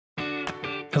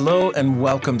Hello and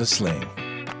welcome to Sling.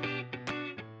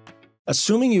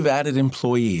 Assuming you've added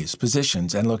employees,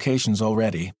 positions, and locations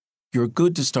already, you're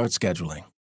good to start scheduling.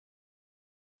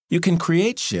 You can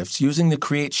create shifts using the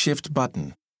Create Shift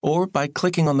button or by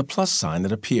clicking on the plus sign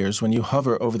that appears when you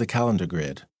hover over the calendar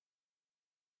grid.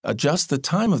 Adjust the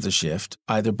time of the shift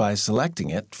either by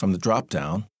selecting it from the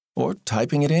drop-down or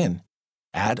typing it in.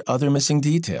 Add other missing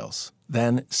details,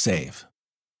 then save.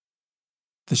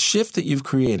 The shift that you've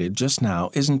created just now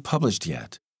isn't published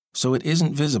yet, so it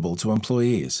isn't visible to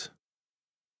employees.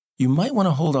 You might want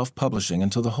to hold off publishing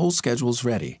until the whole schedule's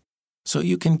ready, so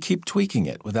you can keep tweaking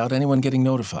it without anyone getting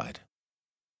notified.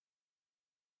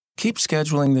 Keep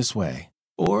scheduling this way,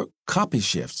 or copy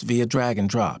shifts via drag and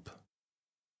drop.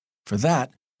 For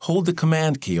that, hold the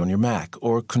Command key on your Mac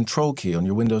or Control key on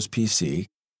your Windows PC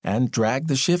and drag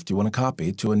the shift you want to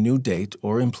copy to a new date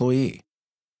or employee.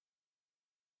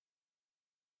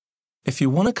 If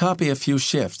you want to copy a few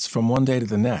shifts from one day to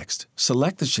the next,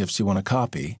 select the shifts you want to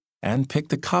copy and pick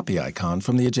the copy icon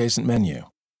from the adjacent menu.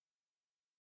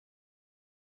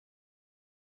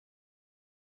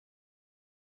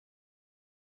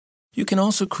 You can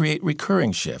also create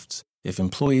recurring shifts if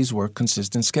employees work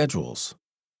consistent schedules.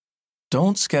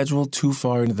 Don't schedule too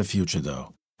far into the future,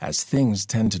 though, as things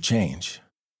tend to change.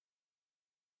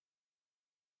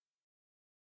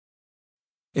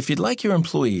 If you'd like your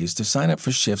employees to sign up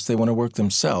for shifts they want to work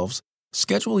themselves,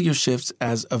 schedule your shifts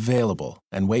as available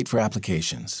and wait for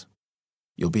applications.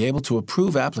 You'll be able to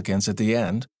approve applicants at the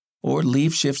end or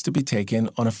leave shifts to be taken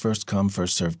on a first-come,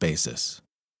 first-served basis.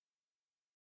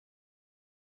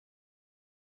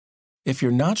 If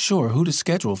you're not sure who to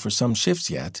schedule for some shifts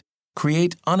yet,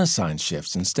 create unassigned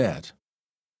shifts instead.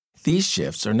 These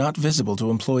shifts are not visible to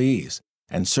employees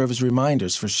and serve as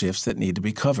reminders for shifts that need to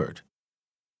be covered.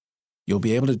 You'll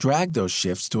be able to drag those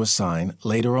shifts to assign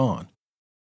later on,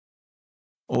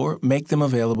 or make them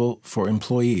available for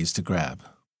employees to grab.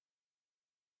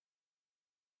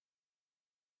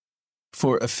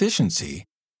 For efficiency,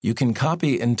 you can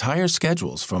copy entire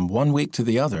schedules from one week to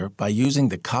the other by using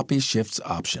the Copy Shifts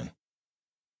option.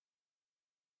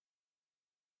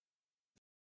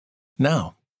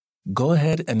 Now, go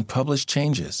ahead and publish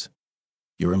changes.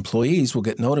 Your employees will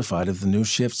get notified of the new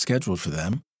shift scheduled for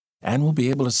them and will be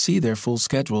able to see their full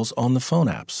schedules on the phone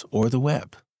apps or the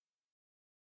web.